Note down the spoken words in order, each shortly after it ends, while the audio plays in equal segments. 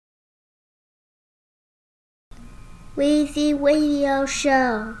Weezy Radio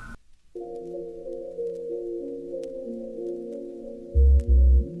Show.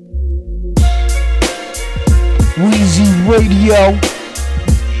 Weezy Radio.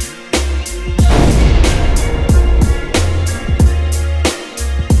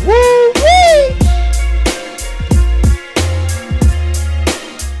 Woo-wee!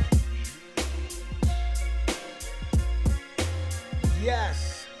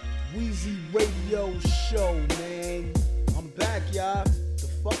 Yes, Weezy Radio Show, man. I'm back, y'all. The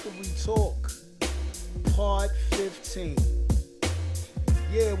Fuckery Talk, Part 15.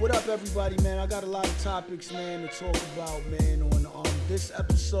 Yeah, what up, everybody, man? I got a lot of topics, man, to talk about, man, on this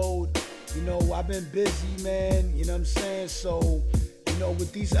episode. You know, I've been busy, man, you know what I'm saying? So, you know,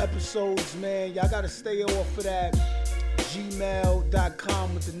 with these episodes, man, y'all got to stay off of that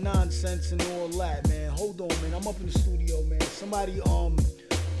gmail.com with the nonsense and all that, man. Hold on, man. I'm up in the studio, man. Somebody,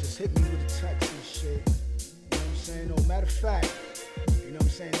 just hit me with a text and shit. You know what I'm saying? No, matter of fact, you know what I'm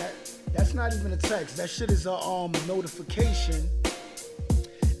saying? That's not even a text. That shit is a, notification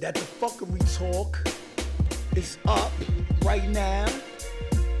that the Fuckery Talk is up right now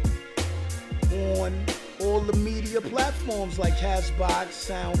on all the media platforms like Castbox,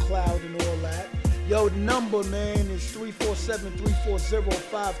 SoundCloud, and all that. Yo, the number, man, is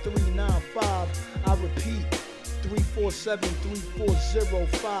 347-340-5395. I repeat,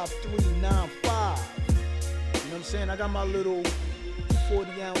 347-340-5395. You know what I'm saying? I got my little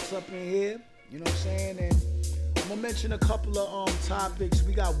 40 ounce up in here. You know what I'm saying? And I'm gonna mention a couple of topics.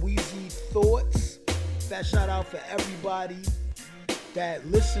 We got Weezy Thoughts. That shout out for everybody that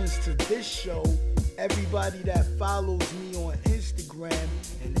listens to this show, everybody that follows me on Instagram,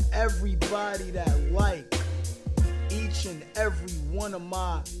 and everybody that like each and every one of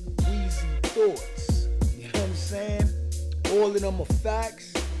my Weezy Thoughts. You know what I'm saying? All of them are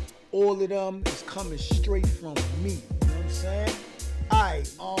facts. All of them is coming straight from me. You know what I'm saying? Alright,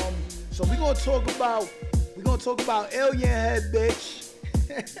 so we're gonna talk about Alien Head, bitch.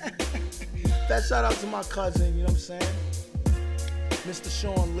 That shout out to my cousin, you know what I'm saying? Mr.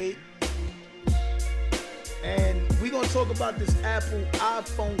 Sean Lee. And we're gonna talk about this Apple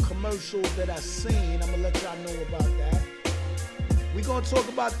iPhone commercial that I seen. I'm gonna let y'all know about that. We're gonna talk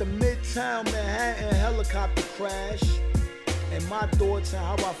about the Midtown Manhattan helicopter crash and my thoughts and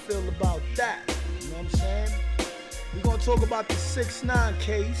how I feel about that. You know what I'm saying? We're gonna talk about the 6ix9ine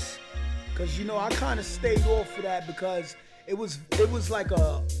case. Cause you know I kind of stayed off of that because it was like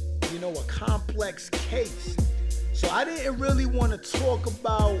a complex case. So I didn't really want to talk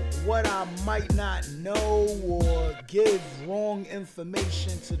about what I might not know or give wrong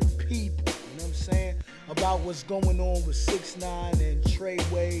information to the people. You know what I'm saying? About what's going on with 6ix9ine and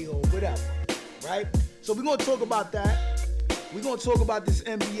Treyway or whatever, right? So we're gonna talk about that. We're gonna talk about this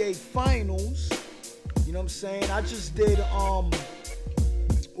NBA Finals. You know what I'm saying? I just did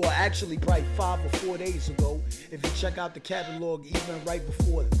actually probably 5 or 4 days ago, if you check out the catalog even right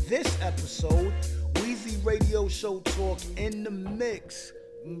before this episode, Weezy Radio Show Talk in the Mix.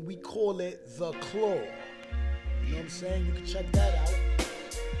 We call it The Claw. You know what I'm saying? You can check that out.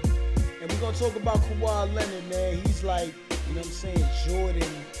 And we're going to talk about Kawhi Leonard, man. He's like, you know what I'm saying,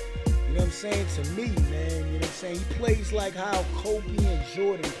 Jordan. You know what I'm saying? To me, man, you know what I'm saying? He plays like how Kobe and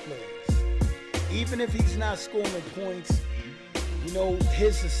Jordan plays. Even if he's not scoring points, you know,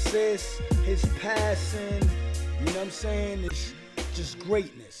 his assists, his passing, you know what I'm saying, it's just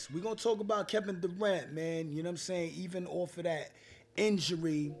greatness. We're going to talk about Kevin Durant, man, you know what I'm saying, even off of that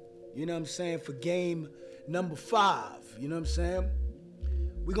injury, you know what I'm saying, for game number 5, you know what I'm saying.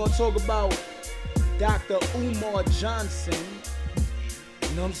 We're going to talk about Dr. Umar Johnson,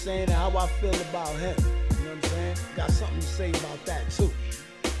 you know what I'm saying, and how I feel about him, you know what I'm saying. Got something to say about that, too.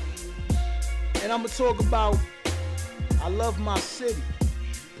 And I'm going to talk about I love my city,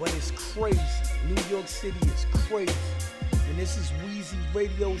 but it's crazy. New York City is crazy. And this is Weezy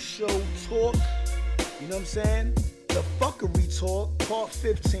Radio Show Talk. You know what I'm saying? The Fuckery Talk, Part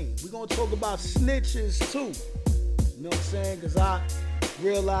 15. We're going to talk about snitches, too. You know what I'm saying? Because I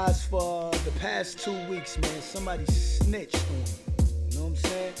realized for the past 2 weeks, man, somebody snitched on me. You know what I'm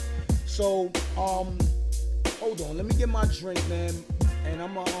saying? So, hold on. Let me get my drink, man. And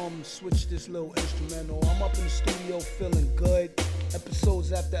I'm gonna switch this little instrumental. I'm up in the studio feeling good.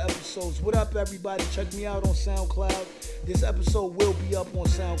 Episodes after episodes. What up, everybody? Check me out on SoundCloud. This episode will be up on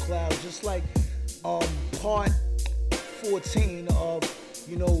SoundCloud, just like part 14 of,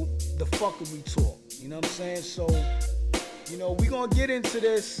 you know, the Fuckery Talk. You know what I'm saying? So, you know, we gonna get into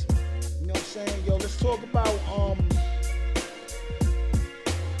this. You know what I'm saying? Yo, let's talk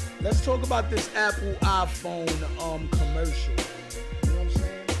about this Apple iPhone commercial.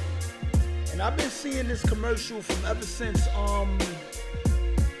 And And I've been seeing this commercial from ever since round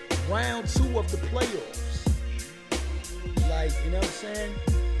 2 of the playoffs. Like, you know what I'm saying?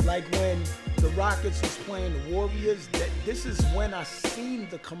 Like when the Rockets was playing the Warriors, this is when I seen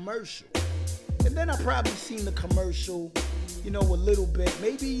the commercial. And then I probably seen the commercial, you know, a little bit.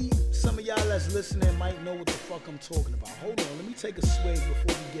 Maybe some of y'all that's listening might know what the fuck I'm talking about. Hold on, let me take a swig before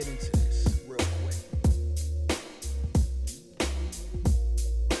we get into this real quick.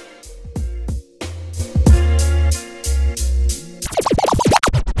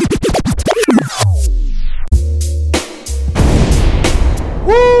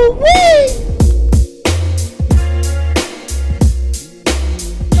 Woo-wee!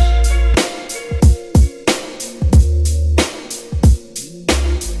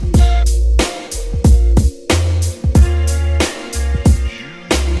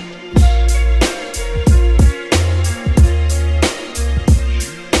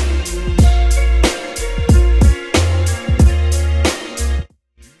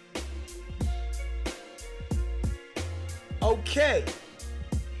 Okay.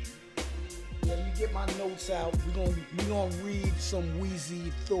 Let me get my notes out. We're gonna read some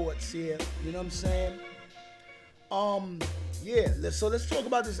Weezy thoughts here. You know what I'm saying? So let's talk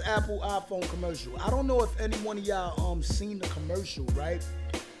about this Apple iPhone commercial. I don't know if any one of y'all seen the commercial, right?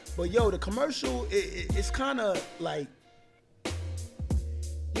 But yo, the commercial it's kind of like,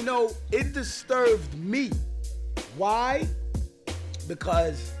 you know, it disturbed me. Why?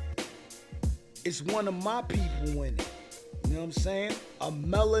 Because it's one of my people in it. You know what I'm saying? A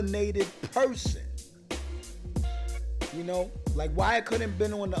melanated person. You know? Like, why it couldn't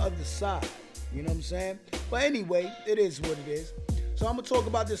been on the other side. You know what I'm saying? But anyway, it is what it is. So I'm going to talk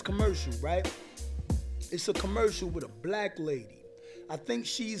about this commercial, right? It's a commercial with a black lady. I think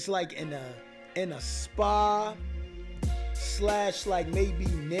she's like in a spa / like maybe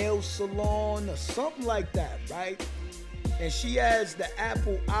nail salon or something like that, right? And she has the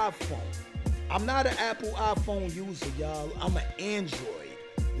Apple iPhone. I'm not an Apple iPhone user, y'all. I'm an Android.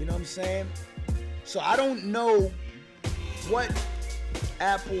 You know what I'm saying? So I don't know what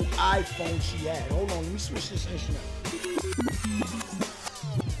Apple iPhone she had. Hold on, let me switch this instrument.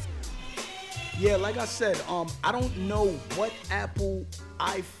 Yeah, like I said, I don't know what Apple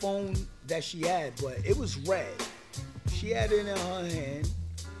iPhone that she had, but it was red. She had it in her hand,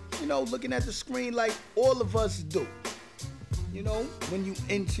 you know, looking at the screen like all of us do. You know, when you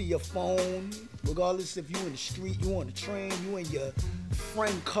enter your phone, regardless if you in the street, you on the train, you in your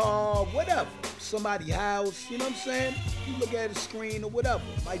friend car, whatever, somebody's house, you know what I'm saying? You look at the screen or whatever,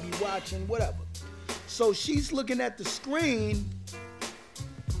 might be watching, whatever. So she's looking at the screen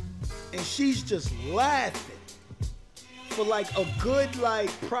and she's just laughing for like a good, like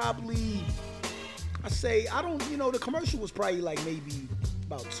probably, the commercial was probably like maybe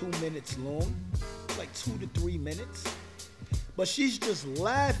about 2 minutes long, like 2 to 3 minutes. But she's just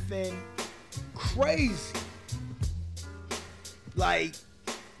laughing crazy. Like,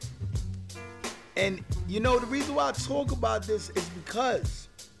 and you know, the reason why I talk about this is because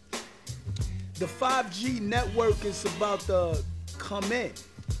the 5G network is about to come in.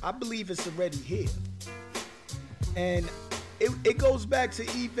 I believe it's already here. And it goes back to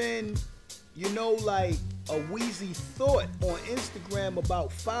even, you know, like a Weezy thought on Instagram about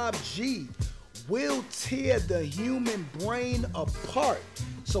 5G will tear the human brain apart.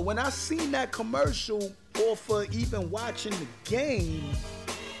 So when I seen that commercial or for even watching the game,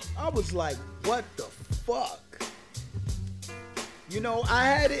 I was like, what the fuck? You know, I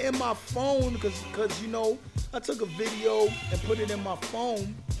had it in my phone because you know, I took a video and put it in my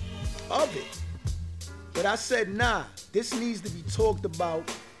phone of it. But I said, nah, this needs to be talked about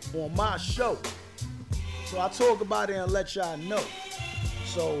on my show. So I talk about it and let y'all know.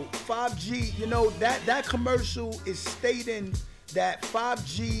 So 5G, you know, that commercial is stating that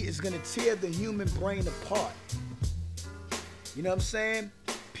 5G is going to tear the human brain apart. You know what I'm saying?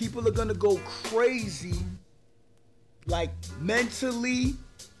 People are going to go crazy, like mentally,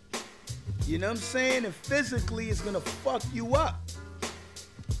 you know what I'm saying? And physically, it's going to fuck you up.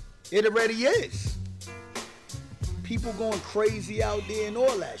 It already is. People going crazy out there and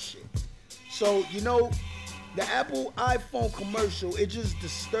all that shit. So, you know, the Apple iPhone commercial, it just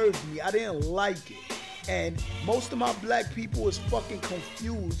disturbed me. I didn't like it. And most of my black people is fucking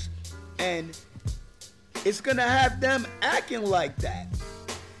confused. And it's gonna have them acting like that.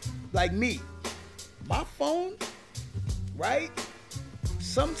 Like me. My phone, right?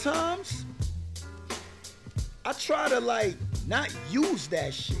 Sometimes I try to like not use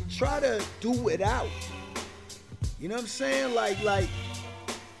that shit. Try to do without. You know what I'm saying? Like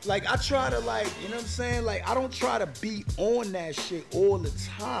I try to like, you know what I'm saying? Like I don't try to be on that shit all the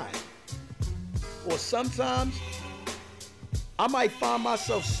time. Or sometimes I might find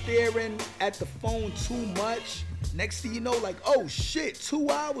myself staring at the phone too much. Next thing you know, like, oh shit, 2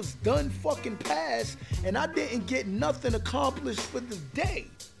 hours done fucking passed and I didn't get nothing accomplished for the day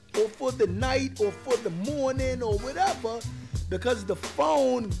or for the night or for the morning or whatever, because the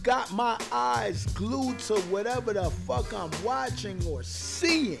phone got my eyes glued to whatever the fuck I'm watching or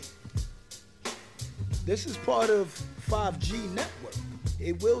seeing. This is part of 5G network.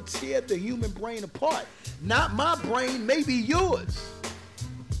 It will tear the human brain apart. Not my brain, maybe yours.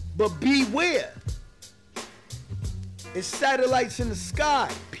 But beware. It's satellites in the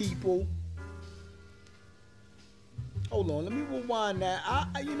sky, people. Hold on, let me rewind that.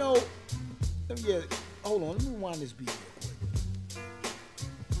 Hold on, let me rewind this beat real quick.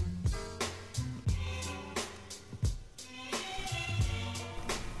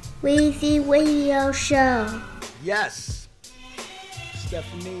 Weezy Radio Show. Yes.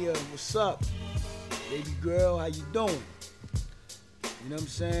 Stephanie, what's up? Baby girl, how you doing? You know what I'm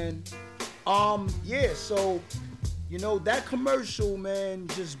saying? Yeah, so, that commercial, man,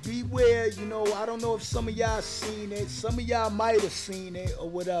 just beware. I don't know if some of y'all seen it. Some of y'all might have seen it or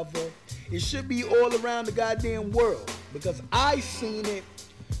whatever. It should be all around the goddamn world because I seen it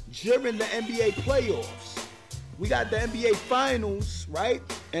during the NBA playoffs. We got the NBA finals, right?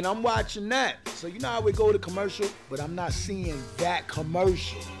 And I'm watching that. So you know how we go to commercial, but I'm not seeing that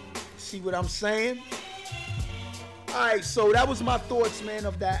commercial. See what I'm saying? Alright, so that was my thoughts, man,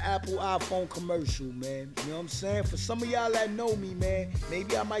 of that Apple iPhone commercial, man. You know what I'm saying? For some of y'all that know me, man,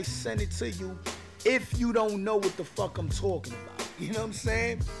 maybe I might send it to you if you don't know what the fuck I'm talking about. You know what I'm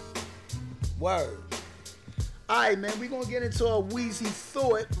saying? Word. Alright, man, we're going to get into a Weezy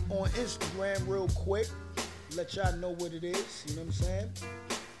Thought on Instagram real quick. Let y'all know what it is. You know what I'm saying?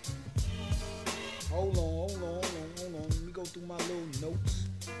 Hold on. Let me go through my little notes.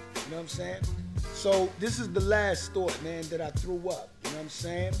 You know what I'm saying? So this is the last thought, man, that I threw up. You know what I'm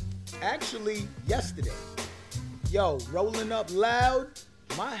saying? Actually, yesterday. Yo, rolling up loud,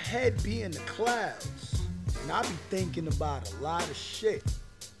 my head be in the clouds. And I be thinking about a lot of shit.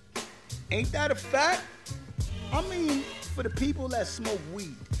 Ain't that a fact? I mean, for the people that smoke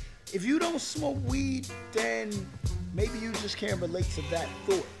weed. If you don't smoke weed, then maybe you just can't relate to that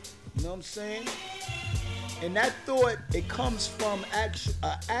thought. You know what I'm saying? And that thought, it comes from an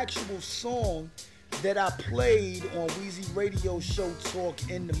actual song that I played on Weezy Radio Show Talk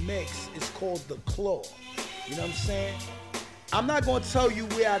in the Mix. It's called The Claw. You know what I'm saying? I'm not going to tell you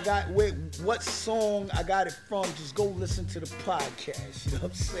what song I got it from. Just go listen to the podcast. You know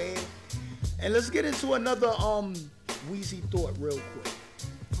what I'm saying? And let's get into another Weezy Thought real quick.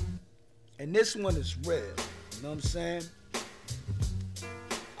 And this one is real. You know what I'm saying?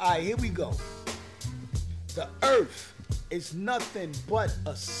 Alright, here we go. The earth is nothing but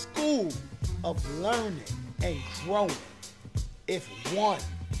a school of learning and growing if one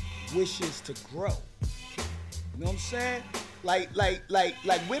wishes to grow. You know what I'm saying? Like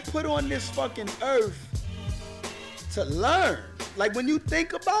we're put on this fucking earth to learn. Like when you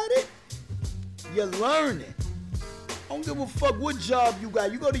think about it, you're learning. I don't give a fuck what job you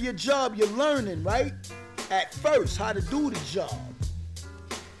got. You go to your job, you're learning, right? At first, how to do the job.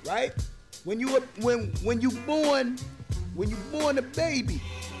 Right? When you born a baby,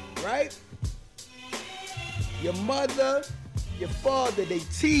 right? Your mother, your father, they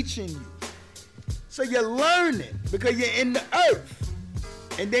teaching you. So you're learning because you're in the earth.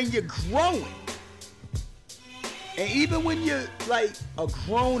 And then you're growing. And even when you're like a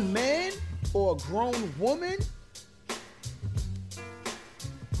grown man or a grown woman,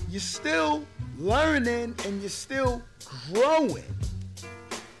 you're still learning and you're still growing.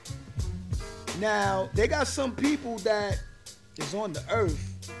 Now, they got some people that is on the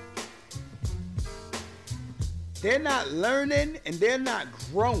earth. They're not learning and they're not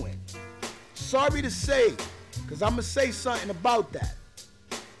growing. Sorry to say, because I'm going to say something about that.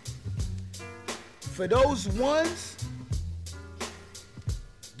 For those ones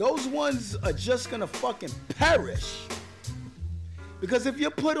are just going to fucking perish. Because if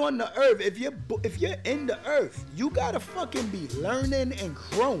you're put on the earth, if you're in the earth, you got to fucking be learning and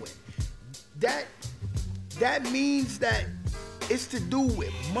growing. That means that it's to do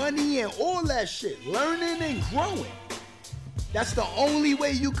with money and all that shit. Learning and growing. That's the only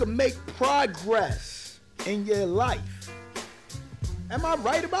way you can make progress in your life. Am I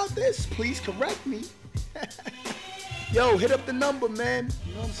right about this? Please correct me. Yo, hit up the number, man.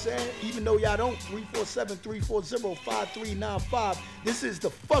 You know what I'm saying? Even though y'all don't, 347-340-5395. This is the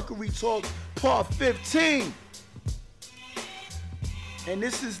Fuckery Talk Part 15. And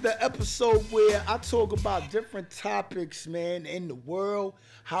this is the episode where I talk about different topics, man, in the world,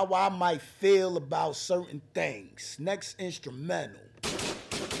 how I might feel about certain things. Next instrumental.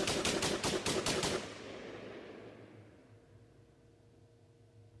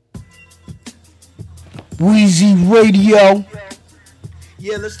 Weezy Radio.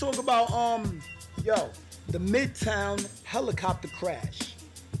 Yeah, let's talk about the Midtown helicopter crash.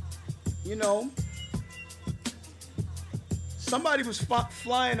 You know, somebody was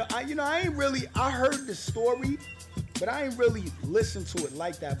flying. I heard the story, but I ain't really listened to it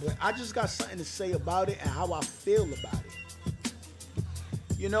like that. But I just got something to say about it and how I feel about it.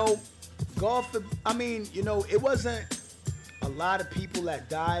 You know, it wasn't a lot of people that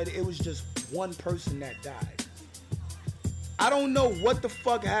died. It was just one person that died. I don't know what the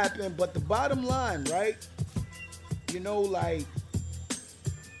fuck happened, but the bottom line, right? Dealing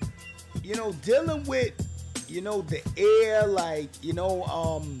with, the air,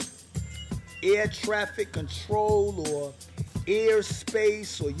 air traffic control or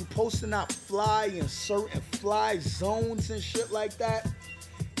airspace, or you supposed to not fly in certain fly zones and shit like that.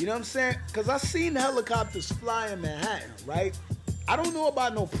 You know what I'm saying? Because I seen helicopters fly in Manhattan, right? I don't know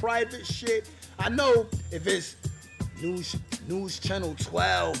about no private shit. I know if it's News Channel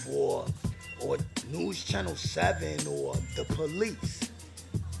 12 or News Channel 7 or the police,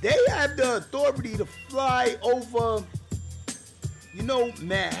 they have the authority to fly over,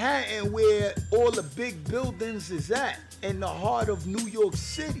 Manhattan, where all the big buildings is at, in the heart of New York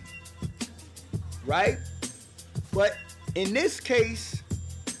City, right? But in this case,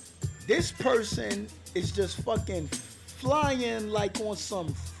 this person is just fucking flying like on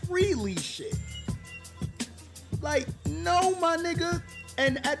some freely shit. Like, no, my nigga.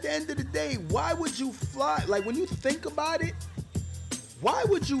 And at the end of the day, why would you fly? Like, when you think about it, why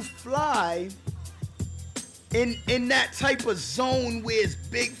would you fly in that type of zone where it's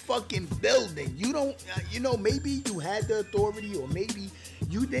big fucking building? You don't, maybe you had the authority or maybe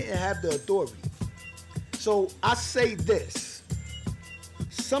you didn't have the authority. So I say this.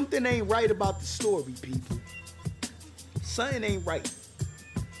 Something ain't right about the story, people. Something ain't right.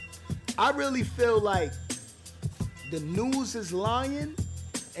 I really feel like the news is lying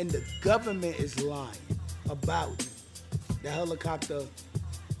and the government is lying about it. The helicopter,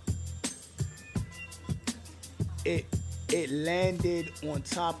 it landed on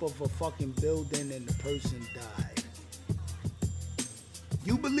top of a fucking building and the person died.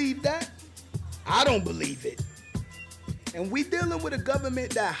 You believe that? I don't believe it. And we dealing with a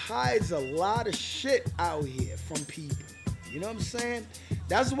government that hides a lot of shit out here from people. You know what I'm saying?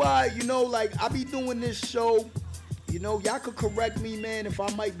 That's why, I be doing this show. Y'all could correct me, man, if I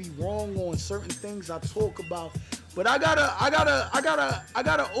might be wrong on certain things I talk about. But I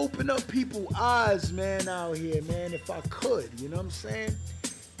gotta open up people's eyes, man, out here, man, if I could. You know what I'm saying?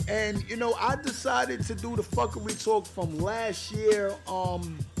 And, I decided to do the fuckery talk from last year,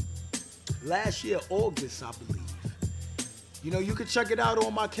 August, I believe. You can check it out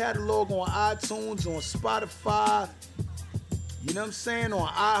on my catalog on iTunes, on Spotify, you know what I'm saying, on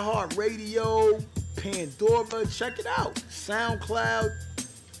iHeartRadio, Pandora, check it out, SoundCloud.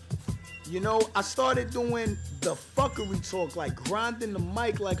 I started doing the fuckery talk, like grinding the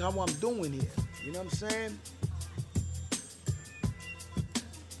mic like how I'm doing here. You know what I'm saying?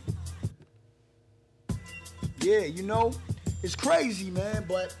 Yeah, it's crazy, man,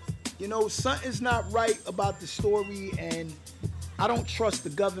 but, something's not right about the story, and I don't trust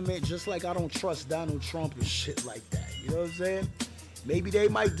the government just like I don't trust Donald Trump and shit like that. You know what I'm saying? Maybe they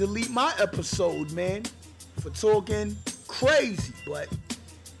might delete my episode, man, for talking crazy. But,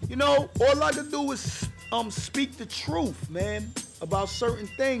 all I can do is speak the truth, man, about certain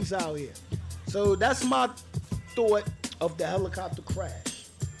things out here. So that's my thought of the helicopter crash.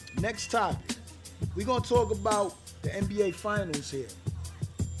 Next topic. We're going to talk about the NBA Finals here.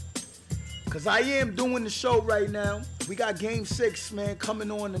 Because I am doing the show right now. We got Game 6, man,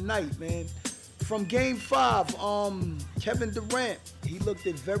 coming on tonight, man. From Game 5, Kevin Durant, he looked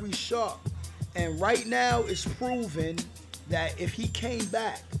it very sharp. And right now, it's proven that if he came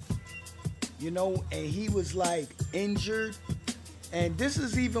back, and he was, injured. And this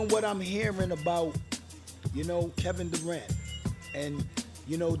is even what I'm hearing about, Kevin Durant. And,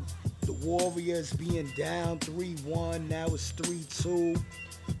 the Warriors being down 3-1, now it's 3-2.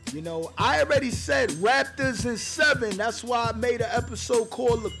 I already said Raptors in 7. That's why I made an episode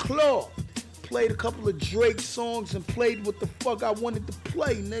called The Claw. Played a couple of Drake songs and played what the fuck I wanted to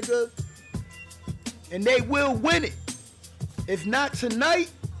play, nigga. And they will win it. If not tonight,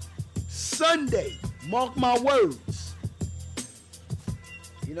 Sunday. Mark my words.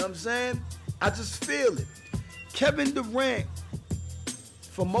 You know what I'm saying? I just feel it. Kevin Durant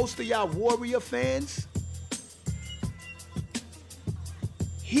for most of y'all Warrior fans,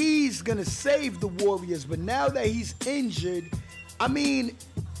 he's going to save the Warriors. But now that he's injured, I mean,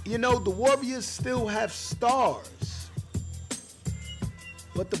 you know, the Warriors still have stars.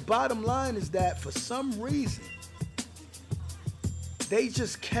 But the bottom line is that for some reason, they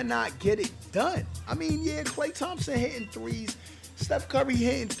just cannot get it done. I mean, yeah, Klay Thompson hitting threes. Steph Curry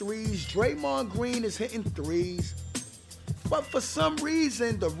hitting threes. Draymond Green is hitting threes. But for some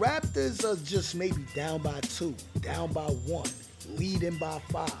reason, the Raptors are just maybe down by 2, down by 1, leading by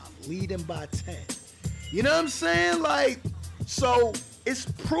 5, leading by 10. You know what I'm saying? Like, so it's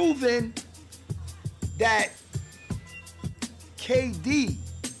proven that KD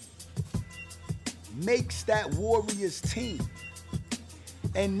makes that Warriors team.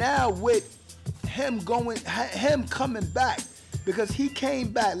 And now with him coming back, because he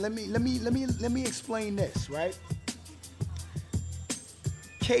came back. Let me explain this, right?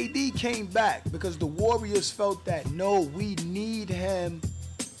 KD came back because the Warriors felt that no, we need him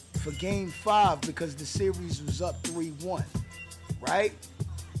for game 5 because the series was up 3-1, right?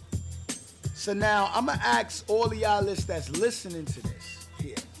 So now I'm gonna ask all of y'all that's listening to this.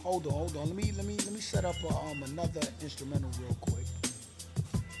 Here, hold on. Let me set up another instrumental real quick.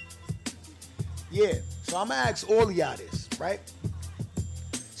 Yeah, so I'm gonna ask all of y'all this, right?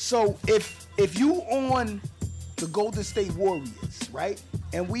 So if you on the Golden State Warriors, right?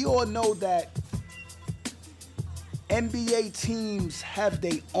 And we all know that NBA teams have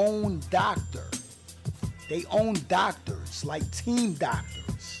their own doctor. They own doctors, like team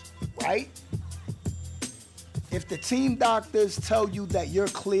doctors, right? If the team doctors tell you that you're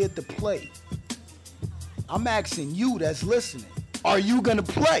cleared to play, I'm asking you that's listening, are you gonna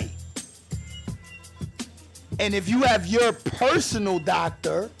play? And if you have your personal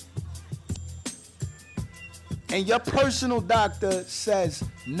doctor, and your personal doctor says,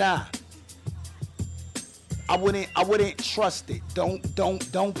 nah, I wouldn't trust it.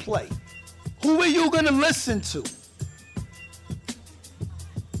 Don't play. Who are you gonna listen to?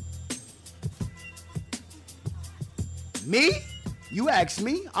 Me? You ask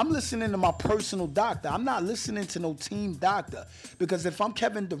me, I'm listening to my personal doctor. I'm not listening to no team doctor. Because if I'm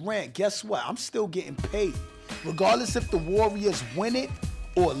Kevin Durant, guess what? I'm still getting paid. Regardless if the Warriors win it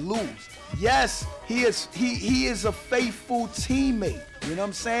or lose. Yes, he is a faithful teammate. You know what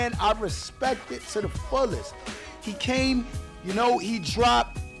I'm saying? I respect it to the fullest. He came, you know, he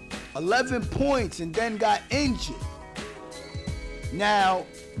dropped 11 points and then got injured. Now,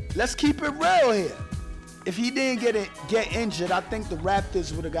 let's keep it real here. If he didn't get injured, I think the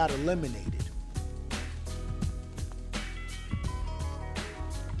Raptors would have got eliminated.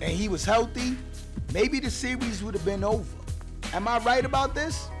 And he was healthy, maybe the series would have been over. Am I right about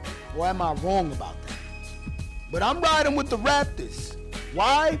this? Or am I wrong about that? But I'm riding with the Raptors.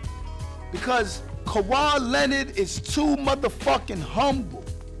 Why? Because Kawhi Leonard is too motherfucking humble.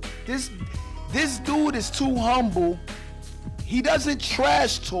 This dude is too humble. He doesn't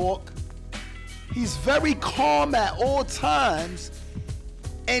trash talk. He's very calm at all times.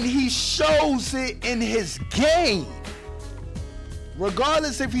 And he shows it in his game.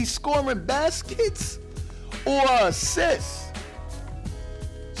 Regardless if he's scoring baskets or assists.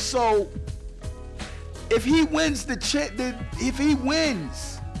 So, if he wins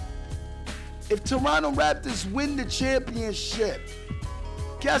if Toronto Raptors win the championship,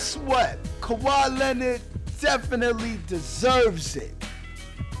 guess what? Kawhi Leonard definitely deserves it.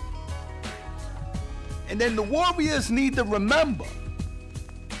 And then the Warriors need to remember,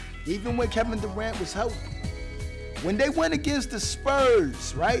 even when Kevin Durant was healthy, when they went against the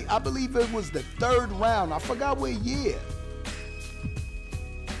Spurs, right? I believe it was the 3rd round. I forgot what year.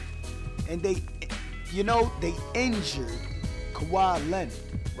 And they injured Kawhi Leonard,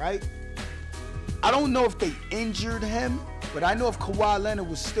 right? I don't know if they injured him, but I know if Kawhi Leonard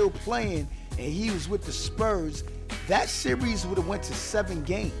was still playing and he was with the Spurs, that series would have went to 7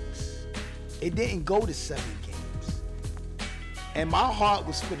 games. It didn't go to 7 games. And my heart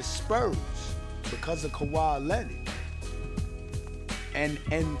was for the Spurs because of Kawhi Leonard. And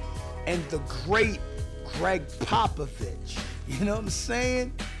the great Greg Popovich. You know what I'm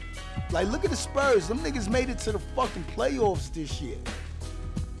saying? Like, look at the Spurs. Them niggas made it to the fucking playoffs this year.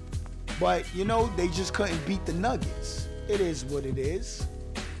 But, you know, they just couldn't beat the Nuggets. It is what it is.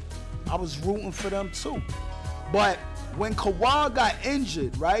 I was rooting for them too. But when Kawhi got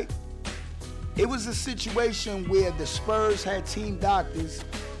injured, right, it was a situation where the Spurs had team doctors,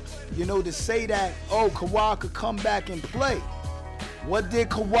 you know, to say that, oh, Kawhi could come back and play. What did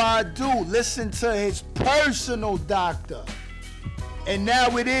Kawhi do? Listen to his personal doctor. And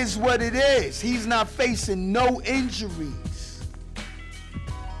now it is what it is. He's not facing no injuries.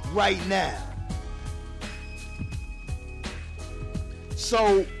 right now.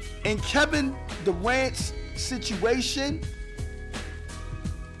 So, in Kevin Durant's situation,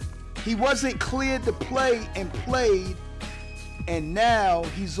 he wasn't cleared to play and played, and now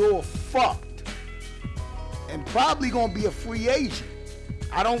he's all fucked. And probably gonna be a free agent.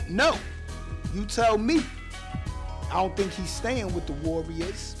 I don't know. You tell me. I don't think he's staying with the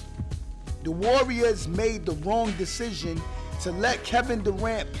Warriors. The Warriors made the wrong decision to let Kevin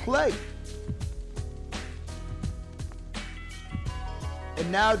Durant play.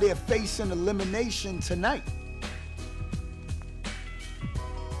 And now they're facing elimination tonight.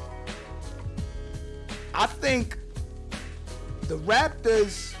 I think the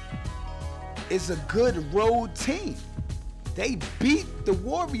Raptors is a good road team. They beat the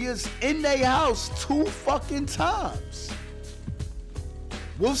Warriors in their house 2 fucking times.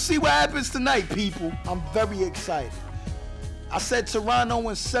 We'll see what happens tonight, people. I'm very excited. I said Toronto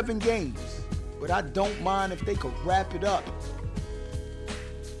in 7 games, but I don't mind if they could wrap it up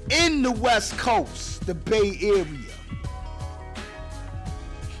in the West Coast, the Bay Area.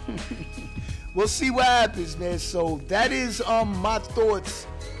 We'll see what happens, man. So that is my thoughts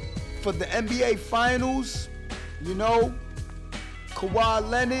for the NBA Finals. You know, Kawhi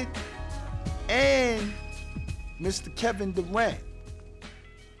Leonard and Mr. Kevin Durant.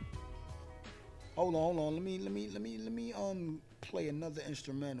 Hold on. Let me play another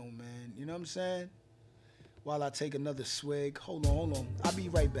instrumental, man. You know what I'm saying? While I take another swig. Hold on. I'll be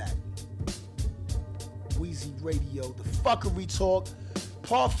right back. Weezy Radio, the fuckery talk.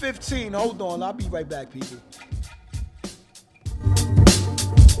 Part 15. Hold on. I'll be right back, people.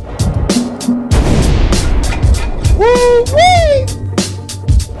 Woo-wee!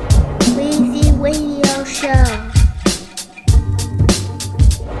 Weezy Radio Show.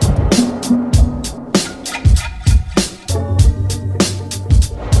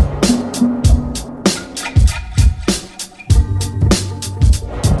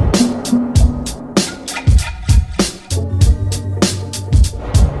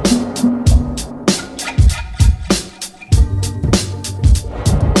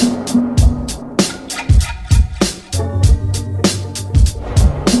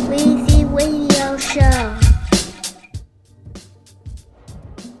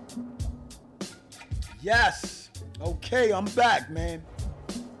 Yes. Okay, I'm back, man.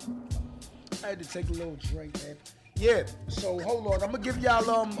 I had to take a little drink, man. Yeah, so hold on. I'm going to give y'all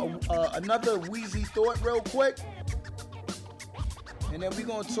another Weezy thought real quick. And then we're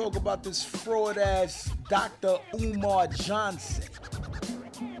going to talk about this fraud-ass Dr. Umar Johnson.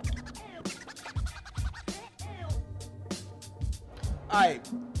 All right,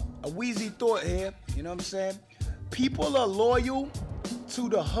 a Weezy thought here. You know what I'm saying? People are loyal to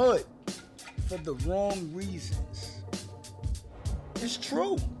the hood for the wrong reasons. It's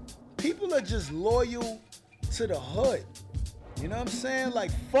true. People are just loyal to the hood. You know what I'm saying?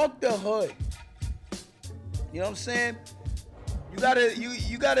 Like, fuck the hood. You know what I'm saying? You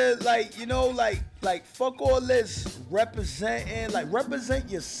gotta like, you know, like fuck all this representing, like represent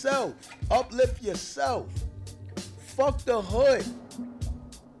yourself. Uplift yourself. Fuck the hood.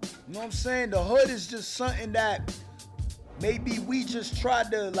 You know what I'm saying? The hood is just something that maybe we just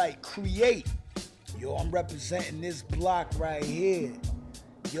tried to like create. Yo, I'm representing this block right here.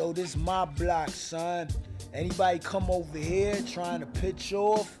 Yo, this my block, son. Anybody come over here trying to pitch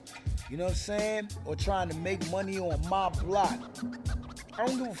off, you know what I'm saying? Or trying to make money on my block. I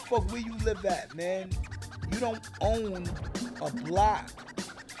don't give a fuck where you live at, man. You don't own a block.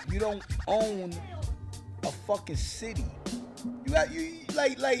 You don't own a fucking city.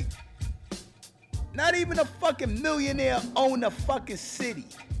 Not even a fucking millionaire own a fucking city.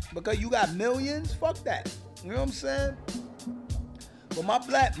 Because you got millions? Fuck that. You know what I'm saying? But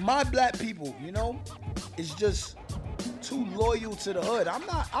my black people, you know, is just too loyal to the hood. I'm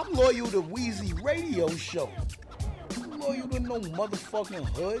loyal to Weezy Radio Show. I'm loyal to no motherfucking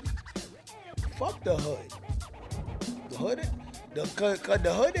hood. Fuck the hood. Cause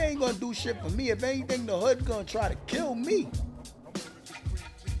the hood ain't gonna do shit for me. If anything, the hood gonna try to kill me.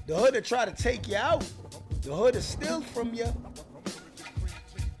 The hood will try to take you out. The hood will steal from you.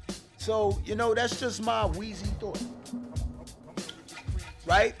 So, you know, that's just my Weezy thought.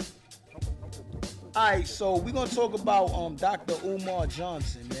 Right? Alright, so we're gonna talk about Dr. Umar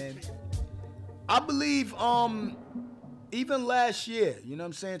Johnson, man. I believe even last year, you know what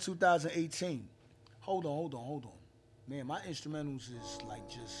I'm saying, 2018. Hold on. Man, my instrumentals is like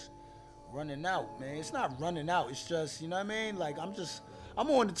just running out, man. It's not running out, it's just, you know what I mean? Like I'm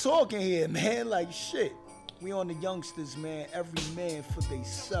on the talking here, man. Like shit. We on the youngsters, man. Every man for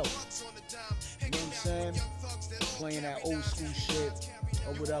theyself. You know what I'm saying? Playing that old school shit.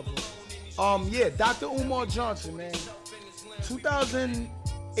 or whatever. Yeah, Dr. Umar Johnson, man.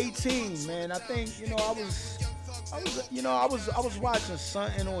 2018, man. I think, I was watching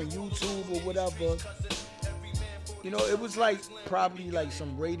something on YouTube or whatever. It was like probably like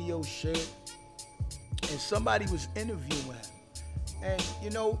some radio shit, and somebody was interviewing him. And,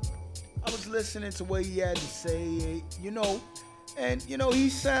 I was listening to what he had to say, and, he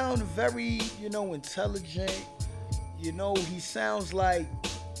sounded very, intelligent. He sounds like,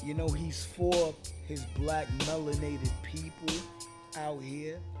 he's for his black melanated people out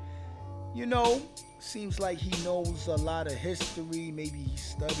here. Seems like he knows a lot of history. Maybe he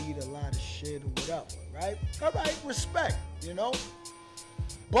studied a lot of shit or whatever, right? All right, respect,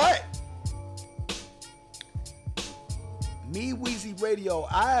 But me, Weezy Radio,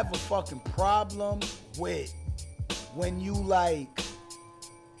 I have a fucking problem with when you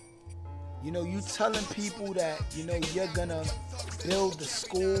you telling people that, you're gonna build a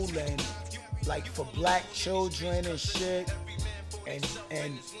school and like for black children and shit. And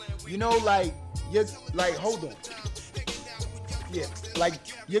you're like, hold on. Yeah, like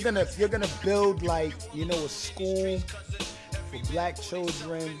you're gonna build like, a school for black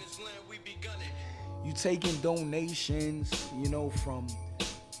children. You taking donations, from,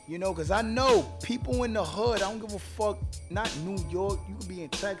 because I know people in the hood, I don't give a fuck, not New York, you could be in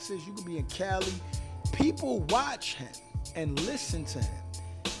Texas, you could be in Cali. People watch him and listen to him.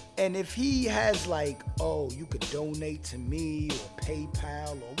 And if he has like, oh, you could donate to me or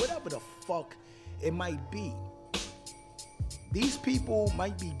PayPal or whatever the fuck it might be, these people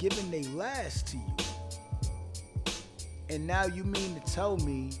might be giving their last to you. And now you mean to tell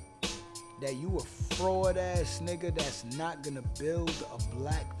me that you a fraud ass nigga that's not gonna build a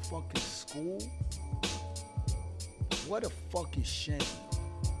black fucking school? What a fucking shame.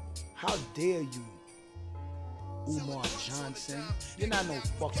 How dare you, Umar Johnson? You're not no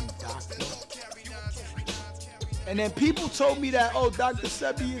fucking doctor. And then people told me that, oh, Dr.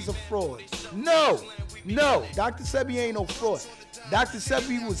 Sebi is a fraud. No, Dr. Sebi ain't no fraud. Dr.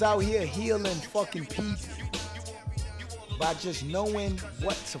 Sebi was out here healing fucking people by just knowing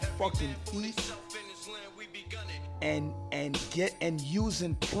what to fucking eat and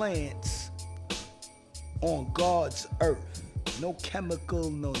using plants on God's earth. No chemical,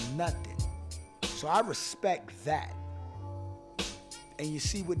 no nothing. So I respect that. And you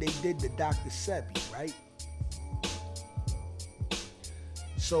see what they did to Dr. Sebi, right?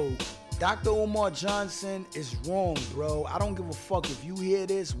 So Dr. Umar Johnson is wrong, bro. I don't give a fuck if you hear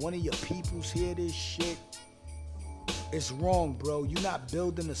this, one of your peoples hear this shit. It's wrong, bro. You're not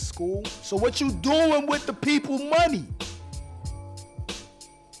building a school. So what you doing with the people money?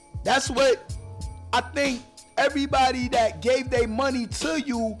 That's what I think everybody that gave their money to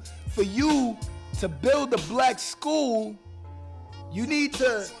you for you to build a black school, you need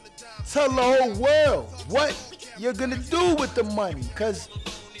to tell the whole world what you're gonna do with the money, because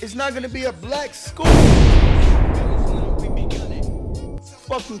it's not gonna be a black school.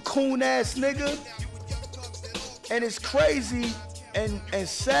 Fucking coon ass nigga. And it's crazy and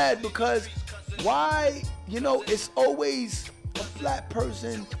sad because why, it's always a black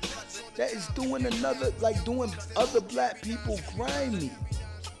person that is doing doing other black people grimy.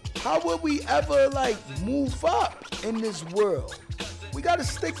 How would we ever move up in this world? We gotta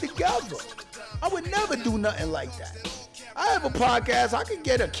stick together. I would never do nothing like that. I have a podcast, I could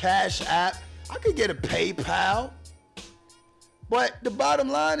get a Cash App, I could get a PayPal. But the bottom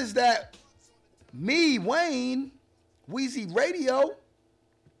line is that me, Wayne, Weezy Radio,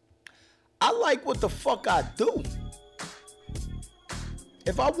 I like what the fuck I do.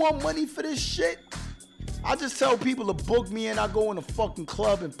 If I want money for this shit, I just tell people to book me and I go in a fucking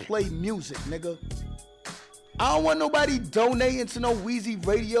club and play music, nigga. I don't want nobody donating to no Weezy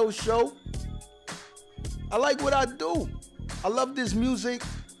Radio show. I like what I do. I love this music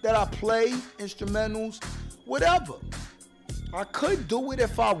that I play, instrumentals, whatever. I could do it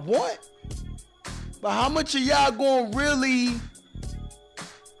if I want. But how much of y'all gonna really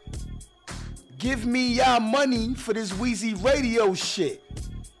give me y'all money for this Weezy Radio shit?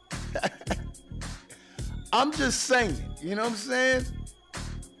 I'm just saying, you know what I'm saying?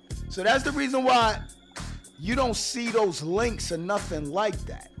 So that's the reason why you don't see those links or nothing like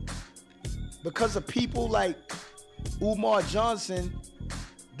that. Because of people like Umar Johnson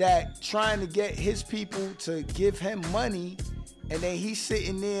that trying to get his people to give him money, and then he's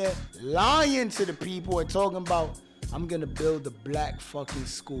sitting there lying to the people and talking about, I'm gonna build a black fucking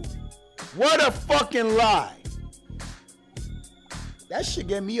school. What a fucking lie. That shit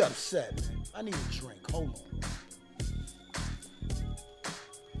get me upset, man. I need a drink. Hold on.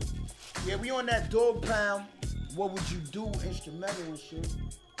 Yeah, we on that dog pound. what would you do instrumental and shit.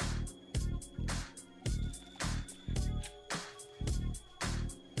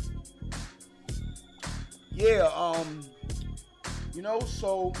 Yeah,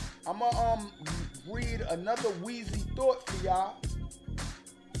 so I'ma read another Wheezy thought for y'all.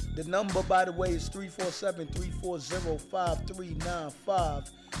 The number, by the way, is 347-340-5395.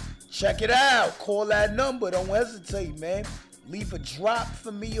 Check it out. Call that number. Don't hesitate, man. Leave a drop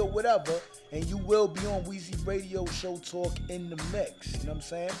for me or whatever, and you will be on Wheezy Radio Show Talk in the Mix. You know what I'm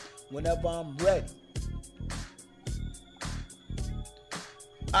saying? Whenever I'm ready.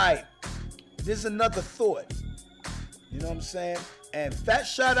 Alright. This is another thought. You know what I'm saying? And fat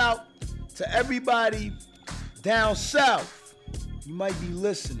shout out to everybody down south. You might be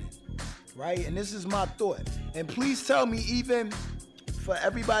listening, right? And this is my thought. And please tell me, even for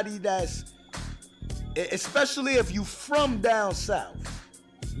everybody that's, especially if you from down south,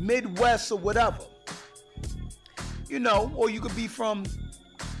 Midwest or whatever, or you could be from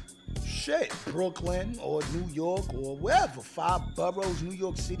Brooklyn or New York or wherever, 5 boroughs, New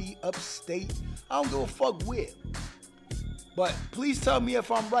York City, upstate. I don't give a fuck where. But please tell me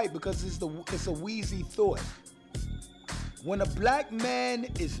if I'm right, because it's a Wheezy thought. When a black man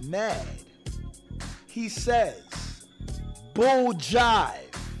is mad, he says, bull jive.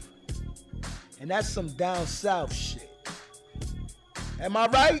 And that's some down south shit. Am I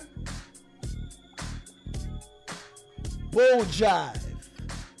right? Bull jive.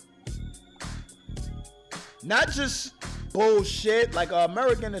 Not just bullshit, like an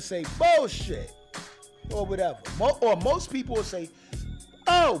American to say bullshit or whatever. Or most people will say,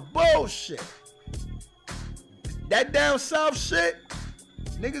 oh, bullshit. That down south shit,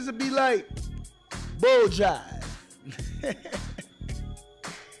 niggas would be like, bull jive.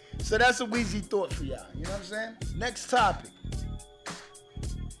 So that's a Wheezy thought for y'all. You know what I'm saying? Next topic.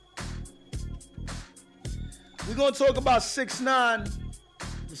 We're going to talk about 6ix9ine,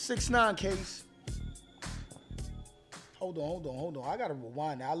 the 6ix9ine case. Hold on. I got to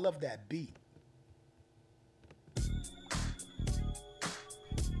rewind that. I love that beat.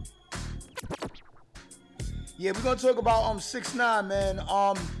 Yeah, we're going to talk about 6ix9ine, man.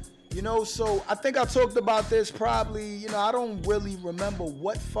 So I think I talked about this probably, I don't really remember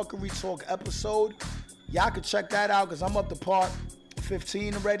what Fuckery Talk episode. Y'all could check that out because I'm up to part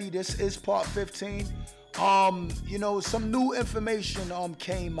 15 already. This is part 15. Some new information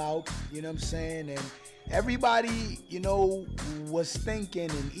came out, you know what I'm saying? And everybody, was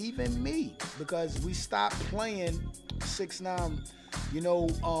thinking, and even me, because we stopped playing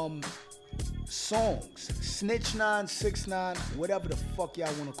 6ix9ine, songs. Snitch 9, 6ix9ine, whatever the fuck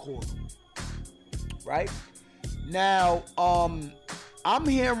y'all want to call them. Right? Now, I'm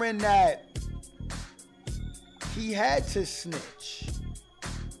hearing that he had to snitch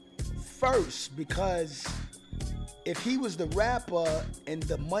first, because if he was the rapper and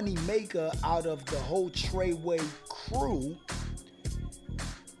the money maker out of the whole Treyway crew,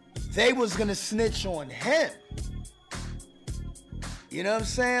 they was gonna snitch on him. You know what I'm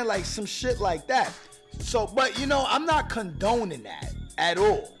saying? Like some shit like that. So, but I'm not condoning that at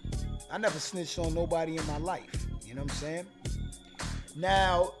all. I never snitched on nobody in my life. You know what I'm saying?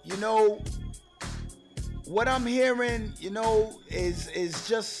 Now, what I'm hearing, is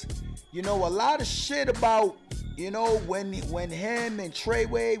just, a lot of shit about, when him and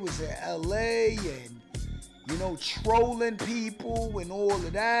Treyway was in LA and, trolling people and all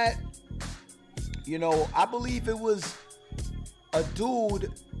of that. I believe it was a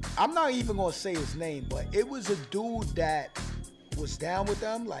dude, I'm not even gonna say his name, but it was a dude that was down with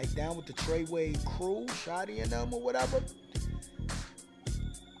them, like down with the Treyway crew, Shotty and them or whatever.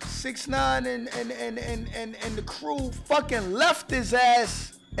 6ix9ine and the crew fucking left his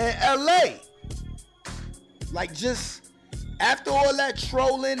ass in LA. Like, just after all that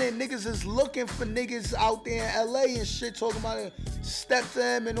trolling and niggas is looking for niggas out there in LA and shit, talking about it, step to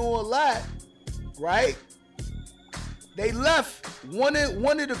him and all that, right? They left one of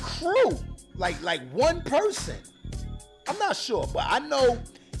the crew, like one person. I'm not sure, but I know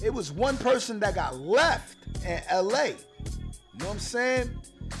it was one person that got left in LA. You know what I'm saying?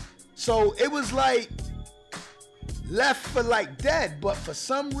 So it was like left for like dead, but for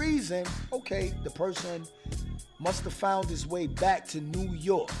some reason, okay, the person must have found his way back to New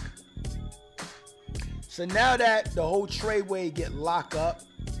York. So now that the whole Treyway get locked up,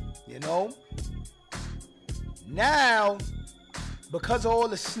 now, because of all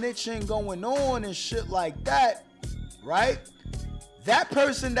the snitching going on and shit like that, right? That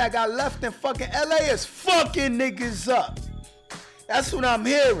person that got left in fucking LA is fucking niggas up. That's what I'm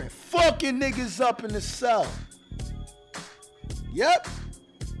hearing. Fucking niggas up in the cell. Yep.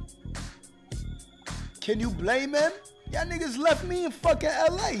 Can you blame him? Y'all niggas left me in fucking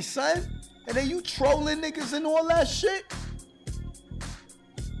LA, son. And then you trolling niggas and all that shit.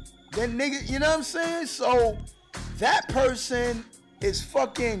 Then nigga, you know what I'm saying? So that person is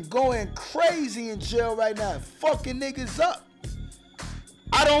fucking going crazy in jail right now. Fucking niggas up.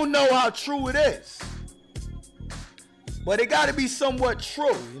 I don't know how true it is. But it gotta be somewhat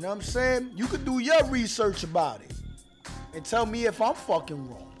true, you know what I'm saying? You could do your research about it. And tell me if I'm fucking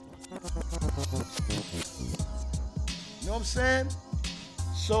wrong. You know what I'm saying?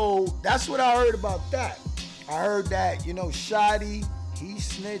 So that's what I heard about that. I heard that, you know, Shotty,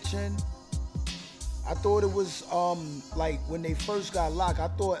 he's snitching. I thought it was like when they first got locked, I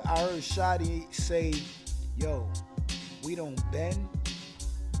heard Shotty say, yo, we don't bend,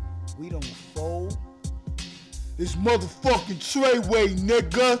 we don't fold. It's motherfucking Treyway,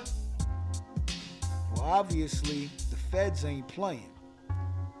 nigga. Well, obviously, the feds ain't playing.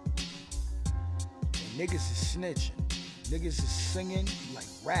 And niggas is snitching. Niggas is singing like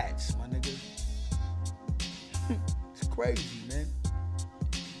rats, my nigga. It's crazy, man.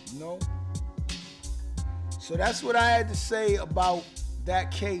 You know? So that's what I had to say about that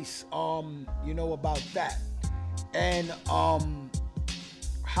case, you know, about that. And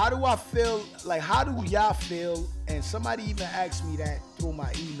how do I feel, like how do y'all feel? And somebody even asked me that through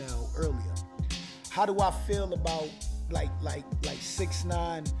my email earlier. How do I feel about like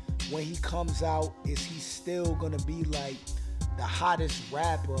 6ix9ine when he comes out? Is he still gonna be like the hottest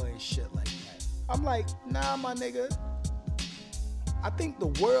rapper and shit like that? I'm like, nah, my nigga. I think the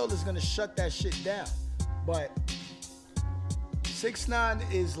world is gonna shut that shit down. But 6ix9ine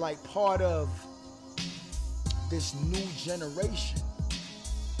is like part of this new generation,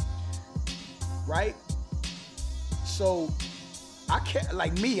 right? So I can't,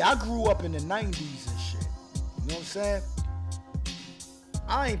 like me, I grew up in the 90s and shit. You know what I'm saying?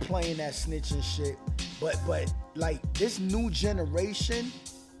 I ain't playing that snitching shit, but like this new generation,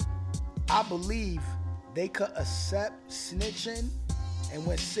 I believe they could accept snitching. And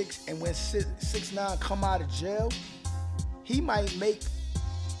when 6ix9ine come out of jail, he might make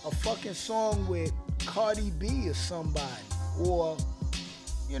a fucking song with Cardi B or somebody, or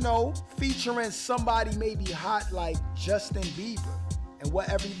you know, featuring somebody maybe hot like Justin Bieber. And what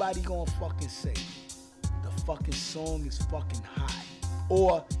everybody gonna fucking say? The fucking song is fucking hot.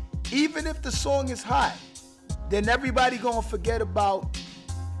 Or even if the song is hot, then everybody gonna forget about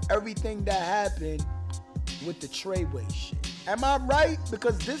everything that happened with the Treyway shit. Am I right?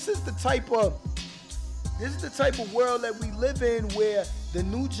 Because this is the type of world that we live in, where the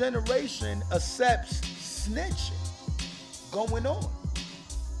new generation accepts snitching going on.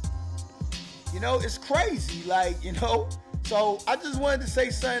 You know, it's crazy, like, you know. So I just wanted to say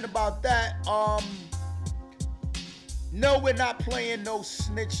something about that. No, we're not playing no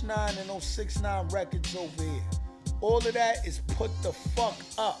Snitch 9 and no 6ix9ine records over here. All of that is put the fuck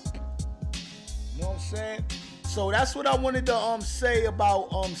up. You know what I'm saying? So that's what I wanted to say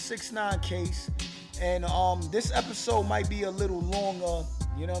about 6ix9ine case. And this episode might be a little longer,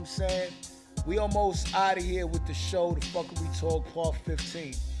 you know what I'm saying? We almost out of here with the show, The Fuck We Talk, part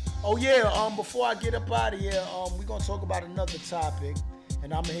 15. Oh yeah, before I get up out of here, we're gonna talk about another topic,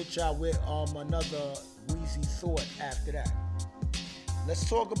 and I'm gonna hit y'all with another Weezy thought after that. Let's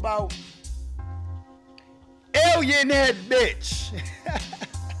talk about Alien Head Bitch.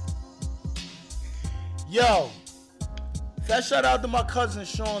 Yo, that shout out to my cousin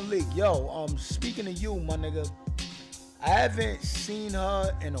Sean Lee. Yo, speaking of you, my nigga, I haven't seen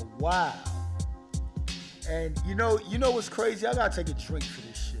her in a while. And you know what's crazy? I gotta take a drink for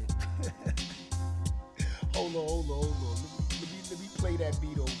this shit. Hold on. Let me play that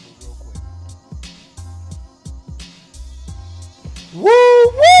beat over real quick.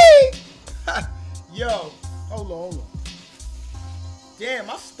 Woo-wee! Yo, hold on. Damn,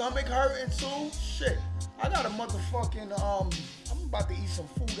 my stomach hurting too. Shit. I got a motherfucking, I'm about to eat some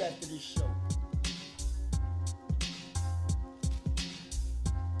food after this show.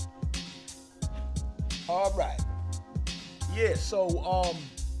 All right. Yeah, so,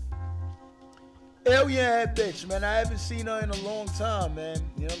 Alien Head Bitch, man. I haven't seen her in a long time, man.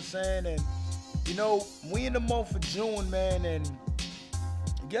 You know what I'm saying? And, you know, we in the month of June, man, and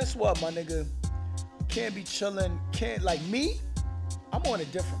guess what, my nigga? Can't be chilling, like me, I'm on a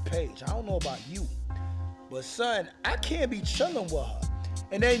different page. I don't know about you. But son, I can't be chilling with her.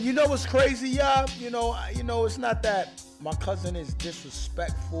 And then you know what's crazy, y'all? You know, it's not that my cousin is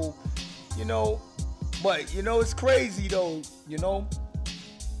disrespectful, you know, but you know it's crazy though, you know.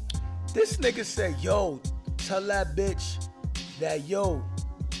 This nigga said, yo, tell that bitch that yo,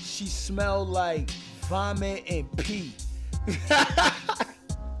 she smell like vomit and pee.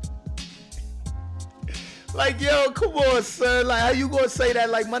 Like, yo, come on, son. Like, how you gonna say that?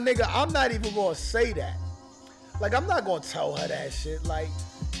 Like, my nigga, I'm not even gonna say that. Like, I'm not gonna tell her that shit. Like,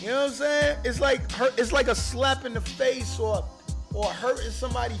 you know what I'm saying? It's like a slap in the face or hurting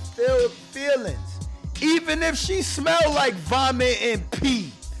somebody's feelings. Even if she smell like vomit and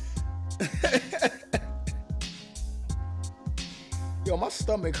pee. Yo, my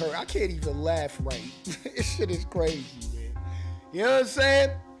stomach hurt. I can't even laugh right. This shit is crazy, man. You know what I'm saying?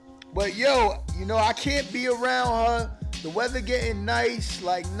 But yo, you know, I can't be around her. The weather getting nice.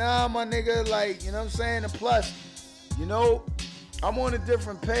 Like, nah, my nigga. Like, you know what I'm saying? And plus, you know, I'm on a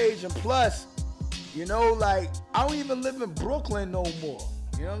different page. And plus, you know, like, I don't even live in Brooklyn no more.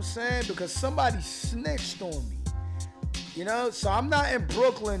 You know what I'm saying? Because somebody snitched on me. You know, so I'm not in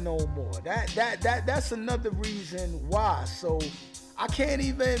Brooklyn no more. That's another reason why. So I can't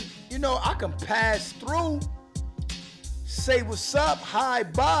even, you know, I can pass through, say what's up, hi,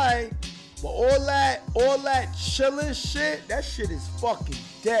 bye, but all that chilling shit, that shit is fucking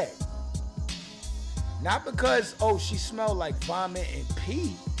dead. Not because, oh, she smelled like vomit and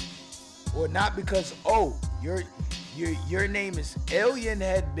pee, or not because, oh, your name is Alien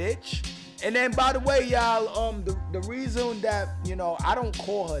Head, bitch. And then, by the way, y'all, the reason that, you know, I don't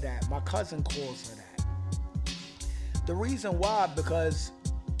call her that, my cousin calls her that. The reason why, because,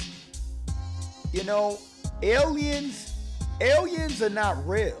 you know, aliens are not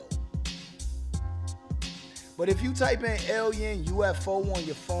real. But if you type in alien UFO on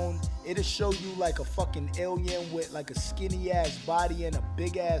your phone, it'll show you like a fucking alien with like a skinny ass body and a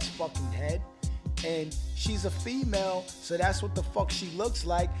big ass fucking head. And she's a female, so that's what the fuck she looks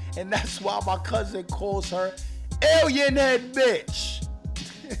like. And that's why my cousin calls her Alien Head Bitch.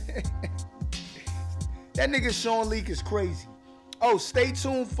 That nigga Sean Leak is crazy. Oh, stay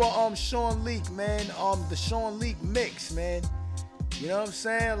tuned for Sean Leak, man. The Sean Leak mix, man. You know what I'm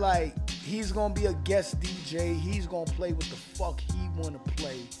saying? Like, he's gonna be a guest DJ. He's gonna play what the fuck he wanna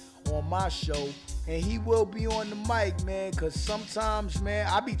play on my show. And he will be on the mic, man, because sometimes, man,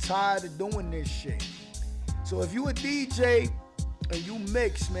 I be tired of doing this shit. So if you a DJ and you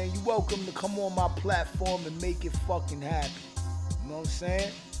mix, man, you welcome to come on my platform and make it fucking happen. You know what I'm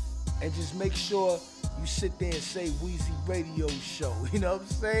saying? And just make sure you sit there and say Weezy Radio Show. You know what I'm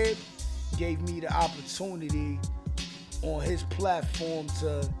saying? Gave me the opportunity on his platform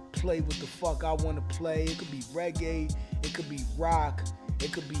to play what the fuck I want to play. It could be reggae, it could be rock,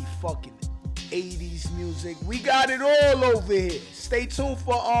 it could be fucking 80s music. We got it all over here. Stay tuned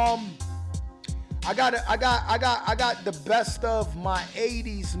for I got the best of my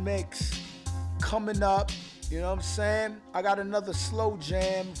 80s mix coming up. You know what I'm saying? I got another slow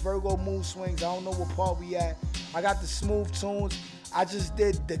jam, Virgo Mood Swings. I don't know what part we at. I got the smooth tunes. I just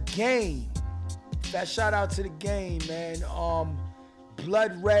did The Game. That shout out to The Game, man.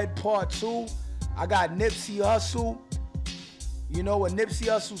 Blood Red Part 2. I got Nipsey Hussle. You know, a Nipsey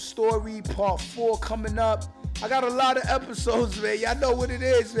Hussle story, Part 4 coming up. I got a lot of episodes, man. Y'all know what it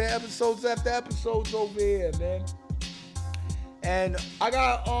is, man. Episodes after episodes over here, man. And I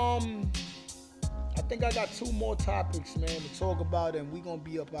got, I think I got 2 more topics, man, to talk about, and we gonna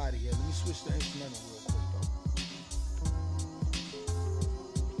be up out of here. Let me switch the instrumental real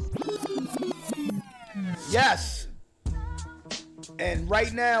quick, though. Yes. And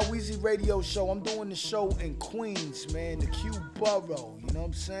right now, Weezy Radio Show, I'm doing the show in Queens, man, the Q Borough, you know what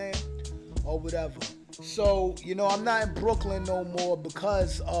I'm saying? Or whatever. So, you know, I'm not in Brooklyn no more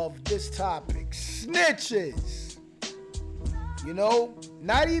because of this topic. Snitches. You know,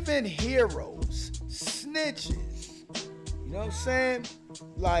 not even heroes. Snitches. You know what I'm saying?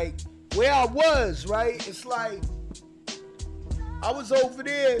 Like, where I was, right? It's like, I was over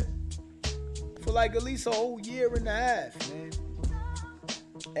there for like at least a whole year and a half, man.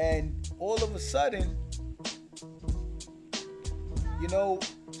 And all of a sudden, you know,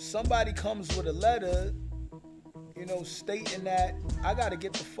 somebody comes with a letter, you know, stating that I gotta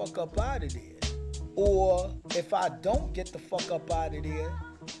get the fuck up out of there. Or if I don't get the fuck up out of there,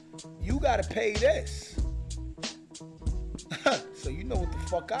 you gotta pay this. So you know what the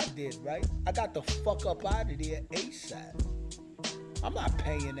fuck I did, right? I got the fuck up out of there ASAP. I'm not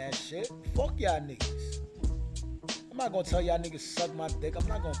paying that shit. Fuck y'all niggas. I'm not gonna tell y'all niggas suck my dick. I'm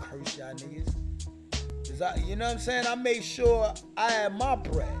not gonna curse y'all niggas. You know what I'm saying? I made sure I had my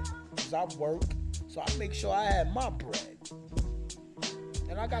bread. Cause I work. So I make sure I had my bread.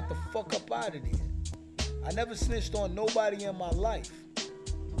 And I got the fuck up out of there. I never snitched on nobody in my life.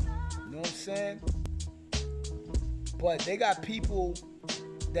 You know what I'm saying? But they got people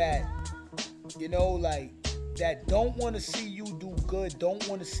that, you know, like, that don't want to see you do good, don't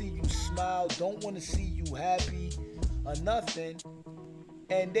want to see you smile, don't want to see you happy or nothing.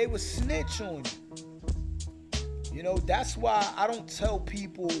 And they would snitch on you. You know, that's why I don't tell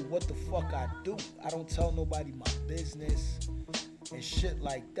people what the fuck I do. I don't tell nobody my business and shit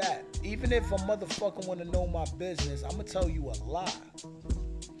like that. Even if a motherfucker want to know my business, I'm gonna tell you a lie.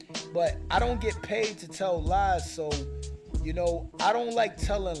 But I don't get paid to tell lies, so, you know, I don't like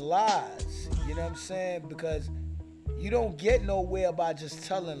telling lies. You know what I'm saying? Because you don't get nowhere by just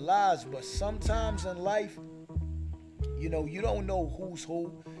telling lies. But sometimes in life, you know, you don't know who's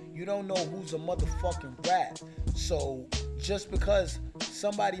who. You don't know who's a motherfucking rat. So just because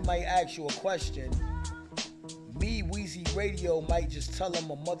somebody might ask you a question, me, Weezy Radio, might just tell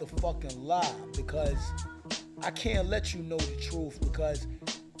them a motherfucking lie, because I can't let you know the truth, because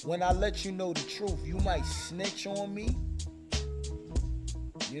when I let you know the truth, you might snitch on me.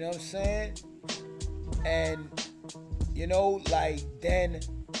 You know what I'm saying? And, you know, like, then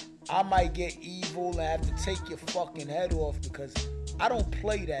I might get evil and have to take your fucking head off, because I don't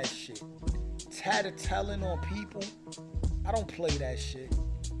play that shit. Tattling on people, I don't play that shit.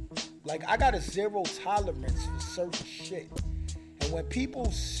 Like, I got a zero tolerance for certain shit. And when people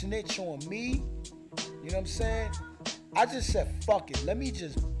snitch on me, you know what I'm saying? I just said, fuck it, let me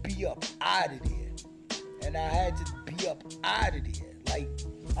just be up out of there. And I had to be up out of there. Like,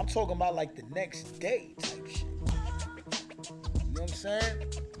 I'm talking about like the next day type shit. You know what I'm saying?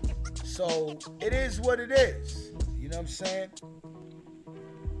 So, it is what it is. You know what I'm saying?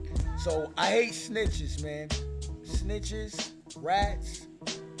 So, I hate snitches, man. Snitches, rats.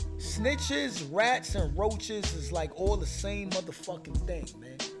 Snitches, rats, and roaches is like all the same motherfucking thing,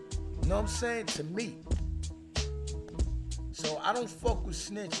 man. You know what I'm saying? To me. So, I don't fuck with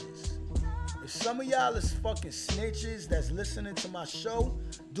snitches. If some of y'all is fucking snitches that's listening to my show,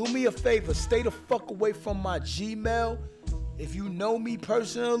 do me a favor. Stay the fuck away from my Gmail. If you know me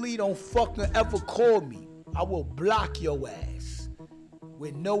personally, don't fucking ever call me. I will block your ass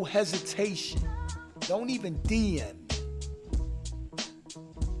with no hesitation. Don't even DM me.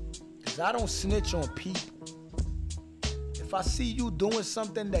 Because I don't snitch on people. If I see you doing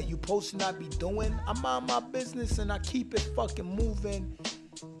something that you supposed to not be doing, I mind my business and I keep it fucking moving,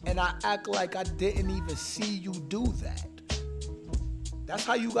 and I act like I didn't even see you do that. That's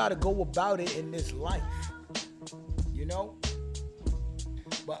how you gotta go about it in this life. You know?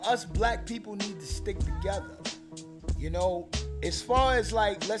 But us black people need to stick together. You know, as far as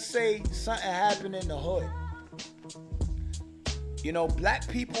like, let's say something happened in the hood. You know, black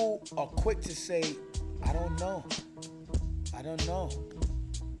people are quick to say, I don't know. I don't know.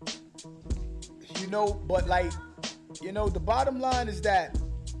 You know, but like, you know, the bottom line is that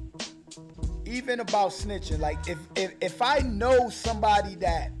even about snitching, like if I know somebody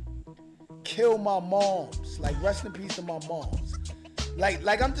that killed my moms, like rest in peace to my moms.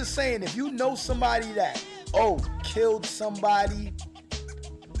 Like I'm just saying, if you know somebody that, killed somebody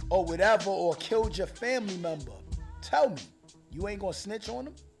or whatever, or killed your family member, tell me. You ain't gonna snitch on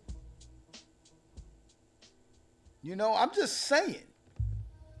them? You know, I'm just saying.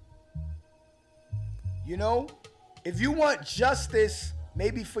 You know, if you want justice,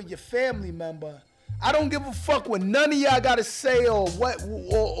 maybe for your family member, I don't give a fuck what none of y'all gotta say or what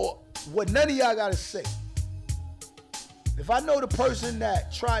none of y'all gotta say. If I know the person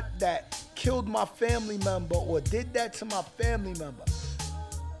that killed my family member or did that to my family member,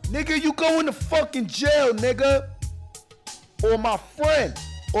 nigga, you go into fucking jail, nigga. Or my friend,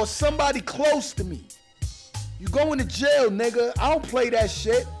 or somebody close to me. You go into jail, nigga. I don't play that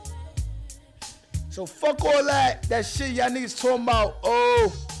shit. So fuck all that shit y'all niggas talking about,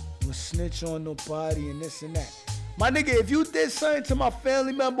 I'm gonna snitch on nobody and this and that. My nigga, if you did something to my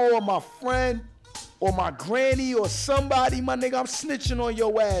family member or my friend or my granny or somebody, my nigga, I'm snitching on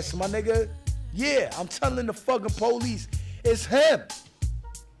your ass, my nigga. Yeah, I'm telling the fucking police, it's him.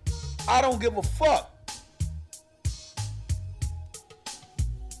 I don't give a fuck.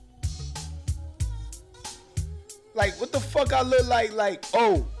 Like, what the fuck I look like,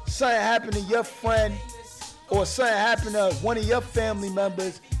 something happened to your friend or something happened to one of your family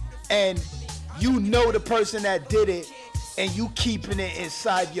members and you know the person that did it and you keeping it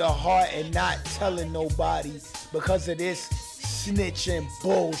inside your heart and not telling nobody because of this snitching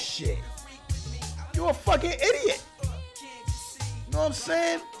bullshit. You a fucking idiot. You know what I'm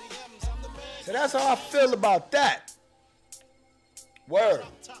saying? So that's how I feel about that. Word.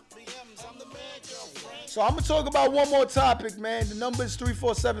 So I'm going to talk about one more topic, man. The number is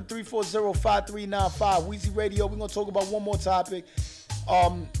 347-340-5395. Weezy Radio, we're going to talk about one more topic. I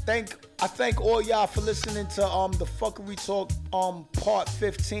thank all y'all for listening to the Fuckery Talk part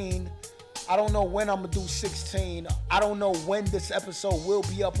 15. I don't know when I'm going to do 16. I don't know when this episode will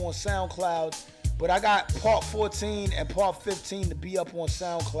be up on SoundCloud. But I got part 14 and part 15 to be up on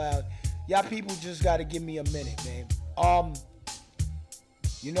SoundCloud. y'all people just gotta give me a minute, man. I'm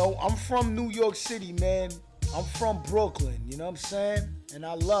from New York City, man. I'm from Brooklyn, you know what I'm saying? And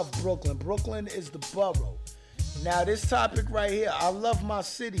I love Brooklyn. Brooklyn is the borough. Now, this topic right here, I love my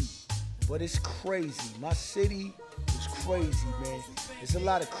city, but it's crazy. My city is crazy, man. There's a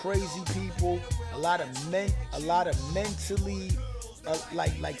lot of crazy people, a lot of mentally,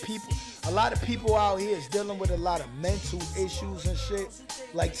 people. A lot of people out here is dealing with a lot of mental issues and shit.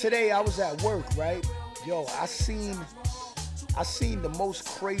 Like today, I was at work, right? Yo, I seen the most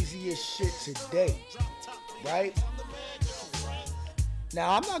craziest shit today, right?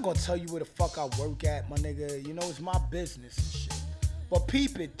 Now, I'm not gonna tell you where the fuck I work at, my nigga. You know, it's my business and shit. But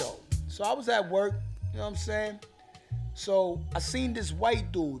peep it, though. So I was at work, you know what I'm saying? So I seen this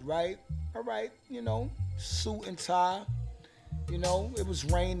white dude, right? All right, suit and tie. It was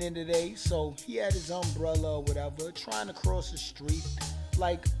raining today, so he had his umbrella or whatever, trying to cross the street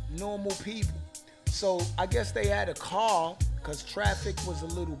like normal people. So I guess they had a car, because traffic was a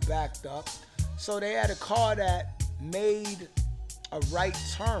little backed up. So they had a car that made a right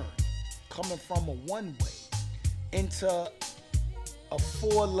turn coming from a one-way into a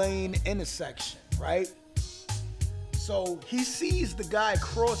 4-lane intersection, right? So he sees the guy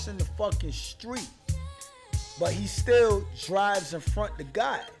crossing the fucking street, but he still drives in front of the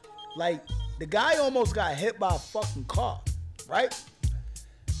guy. Like, the guy almost got hit by a fucking car, right?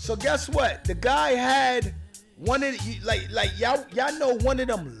 So guess what? The guy had one of y'all know one of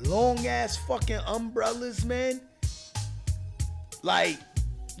them long ass fucking umbrellas, man. Like,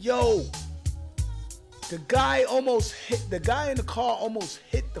 yo, the guy in the car almost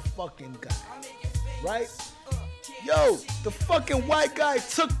hit the fucking guy, right? Yo, the fucking white guy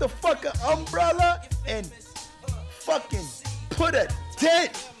took the fucking umbrella and fucking put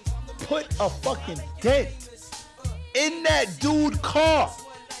a fucking dent in that dude's car.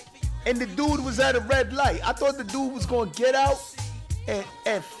 And the dude was at a red light. I thought the dude was gonna get out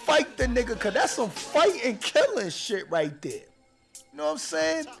and fight the nigga, cause that's some fighting, killing shit right there. You know what I'm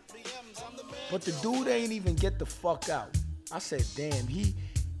saying? But the dude ain't even get the fuck out. I said, damn,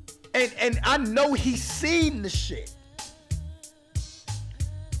 and I know he seen the shit.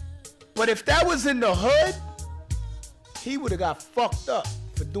 But if that was in the hood, he would have got fucked up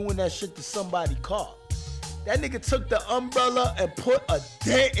for doing that shit to somebody's car. That nigga took the umbrella and put a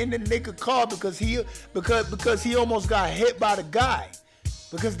dent in the nigga car because he almost got hit by the guy.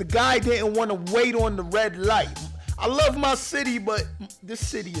 Because the guy didn't want to wait on the red light. I love my city, but this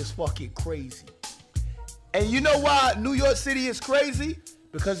city is fucking crazy. And you know why New York City is crazy?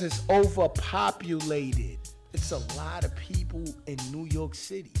 Because it's overpopulated. It's a lot of people in New York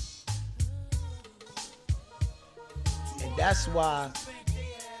City. And that's why,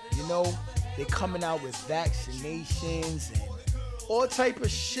 they're coming out with vaccinations and all type of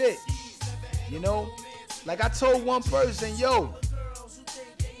shit. Like I told one person, yo,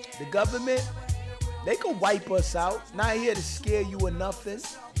 the government, they could wipe us out. Not here to scare you or nothing.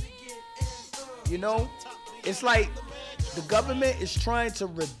 It's like the government is trying to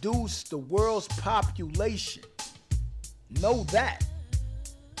reduce the world's population. Know that.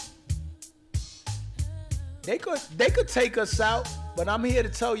 They could take us out, but I'm here to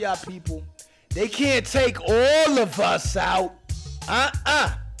tell y'all people, they can't take all of us out.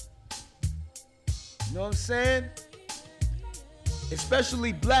 You know what I'm saying?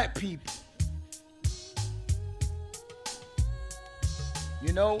 Especially black people.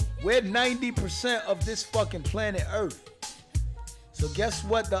 We're 90% of this fucking planet Earth. So guess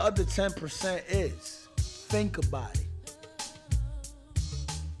what the other 10% is? Think about it.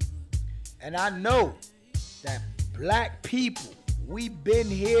 And I know that black people, we've been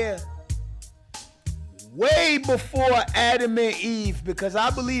here way before Adam and Eve, because I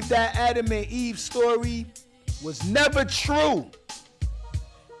believe that Adam and Eve story was never true.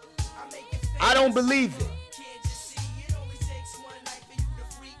 I don't believe it.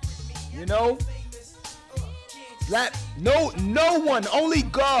 No one, only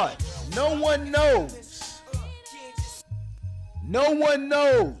God. No one knows. No one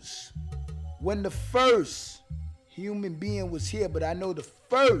knows when the first human being was here, but I know the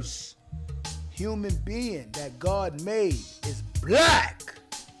first human being that God made is black.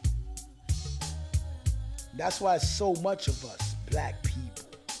 That's why so much of us black people.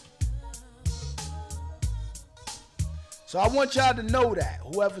 So I want y'all to know that,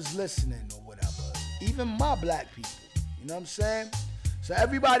 whoever's listening or whatever, even my black people, you know what I'm saying? So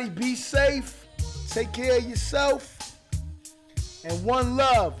everybody be safe, take care of yourself, and one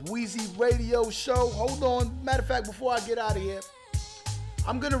love, Wheezy Radio Show. Hold on, matter of fact, before I get out of here,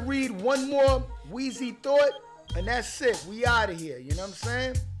 I'm gonna read one more Wheezy thought, and that's it, we out of here, you know what I'm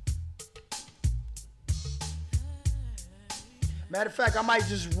saying? Matter of fact, I might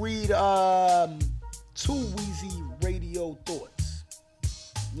just read 2 Weezy Radio thoughts.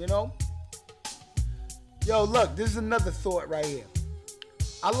 You know? Yo, look, this is another thought right here.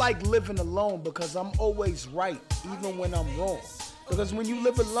 I like living alone because I'm always right, even when I'm wrong. Because when you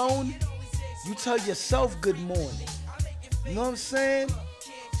live alone, you tell yourself good morning. You know what I'm saying?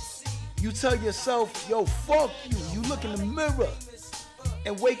 You tell yourself, yo, fuck you. You look in the mirror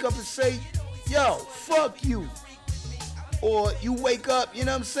and wake up and say, yo, fuck you. Or you wake up, you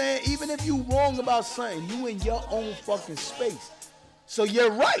know what I'm saying? Even if you wrong about something, you in your own fucking space. So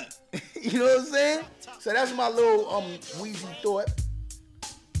you're right. You know what I'm saying? So that's my little Weezy thought.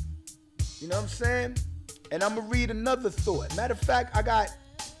 You know what I'm saying? And I'm going to read another thought. Matter of fact, I got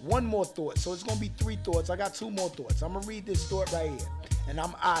one more thought. So it's going to be 3 thoughts. I got 2 more thoughts. I'm going to read this thought right here. And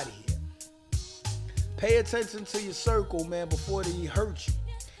I'm out of here. Pay attention to your circle, man, before they hurt you.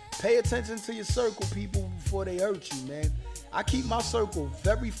 Pay attention to your circle, people, before they hurt you, man. I keep my circle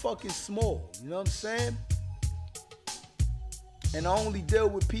very fucking small. You know what I'm saying? And I only deal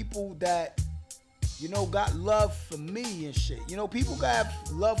with people that, you know, got love for me and shit. You know, people got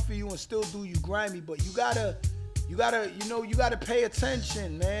love for you and still do you grimy, but you gotta pay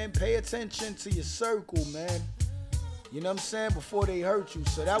attention, man. Pay attention to your circle, man. You know what I'm saying? Before they hurt you.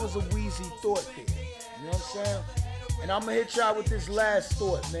 So that was a Weezy thought there. You know what I'm saying? And I'm gonna hit y'all with this last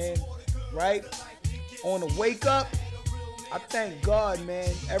thought, man. Right? On the wake up, I thank God,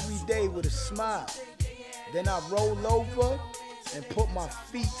 man, every day with a smile. Then I roll over and put my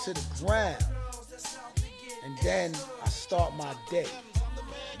feet to the ground. And then I start my day.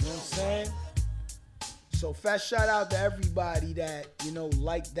 You know what I'm saying? So fast shout out to everybody that, you know,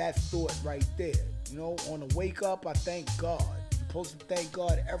 like that thought right there. You know, on the wake up, I thank God. You're supposed to thank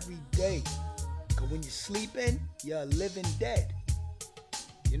God every day. Because when you're sleeping, you're living dead.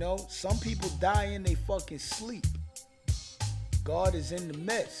 You know, some people die in they fucking sleep. God is in the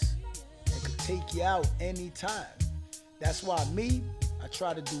midst and could take you out anytime. That's why I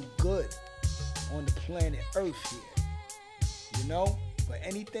try to do good on the planet Earth here. You know? But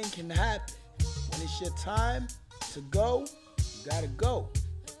anything can happen. When it's your time to go, you gotta go.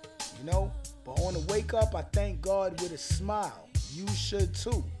 You know? But on the wake up, I thank God with a smile. You should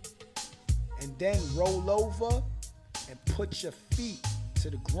too. And then roll over and put your feet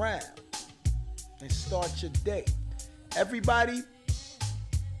to the ground and start your day. Everybody,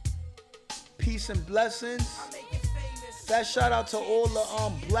 peace and blessings. That shout out to all the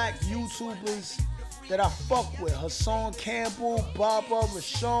black YouTubers that I fuck with. Hassan Campbell, Baba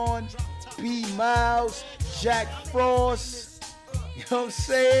Rashawn, B Miles, Jack Frost. You know what I'm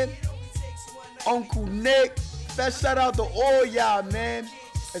saying? Uncle Nick. That shout out to all y'all, man.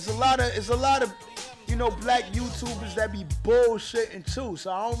 It's a lot of, you know, black YouTubers that be bullshitting too. So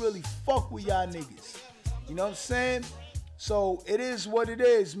I don't really fuck with y'all niggas. You know what I'm saying? So it is what it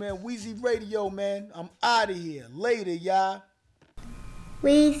is, man. Weezy Radio, man. I'm out of here. Later, y'all.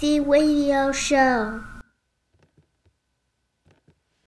 Weezy Radio Show.